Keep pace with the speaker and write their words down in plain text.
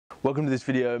Welcome to this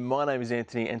video. My name is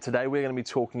Anthony and today we're going to be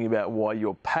talking about why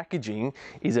your packaging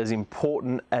is as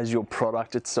important as your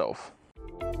product itself.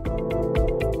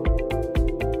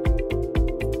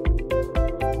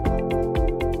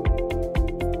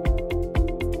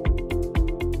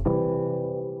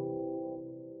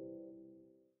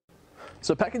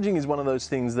 So packaging is one of those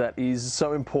things that is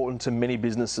so important to many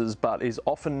businesses but is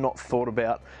often not thought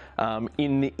about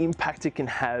in the impact it can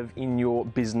have in your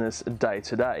business day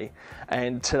to day.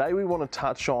 And today we want to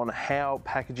touch on how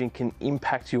packaging can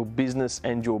impact your business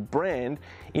and your brand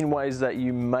in ways that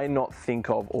you may not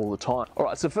think of all the time.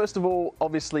 Alright, so first of all,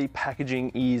 obviously packaging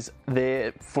is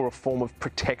there for a form of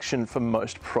protection for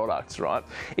most products, right?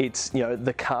 It's,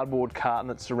 the cardboard carton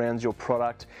that surrounds your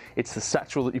product, it's the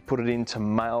satchel that you put it in to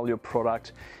mail your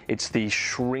product, it's the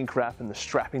shrink wrap and the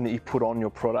strapping that you put on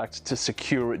your product to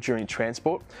secure it during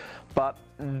transport. But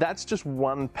that's just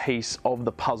one piece of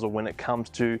the puzzle when it comes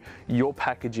to your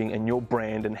packaging and your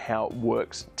brand and how it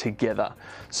works together.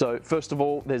 So first of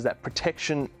all, there's that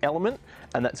protection element,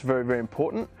 and that's very, very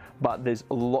important, but there's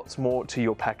lots more to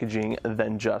your packaging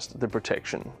than just the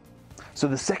protection. So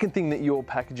the second thing that your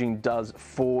packaging does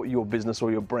for your business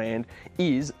or your brand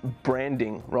is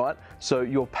branding, right? So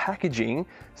your packaging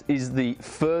is the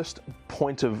first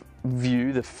point of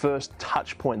view, the first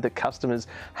touch point that customers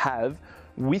have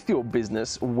with your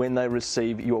business when they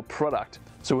receive your product.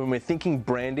 So when we're thinking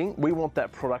branding, we want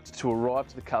that product to arrive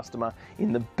to the customer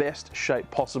in the best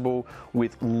shape possible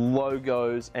with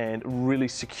logos and really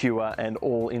secure and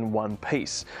all in one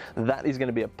piece. That is going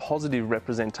to be a positive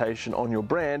representation on your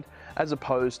brand as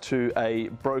opposed to a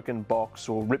broken box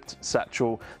or ripped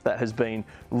satchel that has been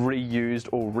reused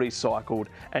or recycled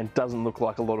and doesn't look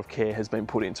like a lot of care has been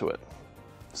put into it.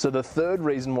 So the third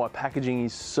reason why packaging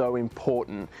is so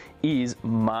important is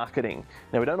marketing.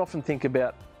 Now, we don't often think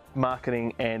about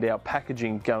marketing and our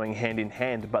packaging going hand in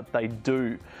hand, but they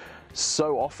do.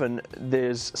 So often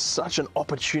there's such an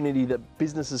opportunity that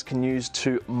businesses can use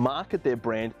to market their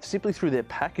brand simply through their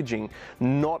packaging,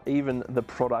 not even the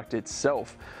product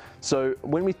itself. So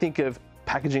when we think of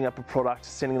packaging up a product,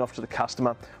 sending it off to the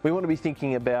customer, we want to be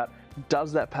thinking about,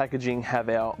 does that packaging have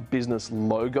our business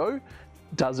logo?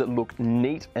 Does it look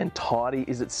neat and tidy?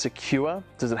 Is it secure?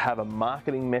 Does it have a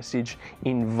marketing message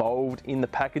involved in the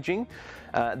packaging?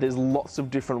 There's lots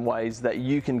of different ways that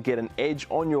you can get an edge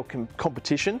on your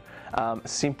competition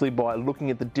simply by looking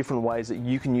at the different ways that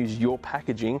you can use your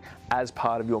packaging as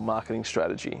part of your marketing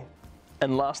strategy.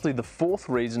 And lastly, the fourth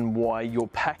reason why your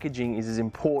packaging is as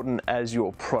important as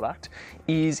your product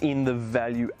is in the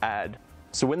value add.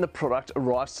 So when the product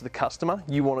arrives to the customer,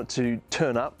 you want it to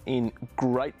turn up in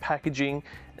great packaging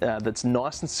that's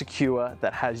nice and secure,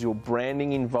 that has your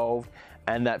branding involved,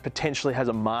 and that potentially has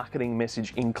a marketing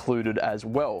message included as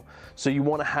well. So you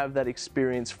want to have that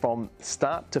experience from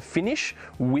start to finish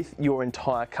with your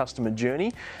entire customer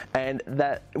journey, and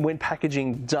that when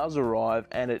packaging does arrive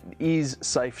and it is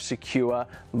safe, secure,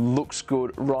 looks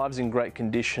good, arrives in great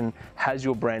condition, has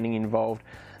your branding involved,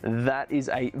 that is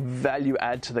a value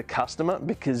add to the customer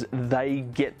because they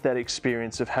get that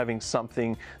experience of having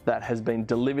something that has been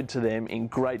delivered to them in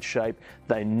great shape.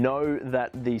 They know that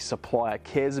the supplier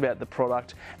cares about the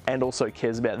product and also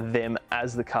cares about them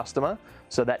as the customer.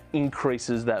 So that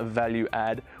increases that value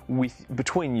add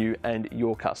between you and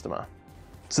your customer.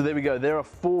 So there we go. There are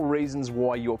 4 reasons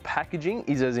why your packaging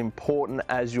is as important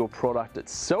as your product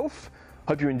itself.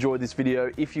 Hope you enjoyed this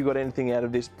video. If you got anything out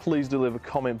of this, please do leave a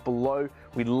comment below.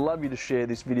 We'd love you to share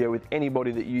this video with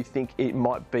anybody that you think it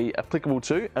might be applicable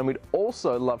to. And we'd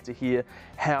also love to hear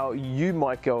how you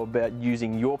might go about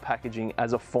using your packaging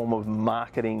as a form of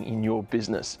marketing in your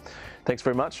business. Thanks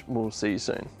very much. We'll see you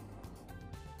soon.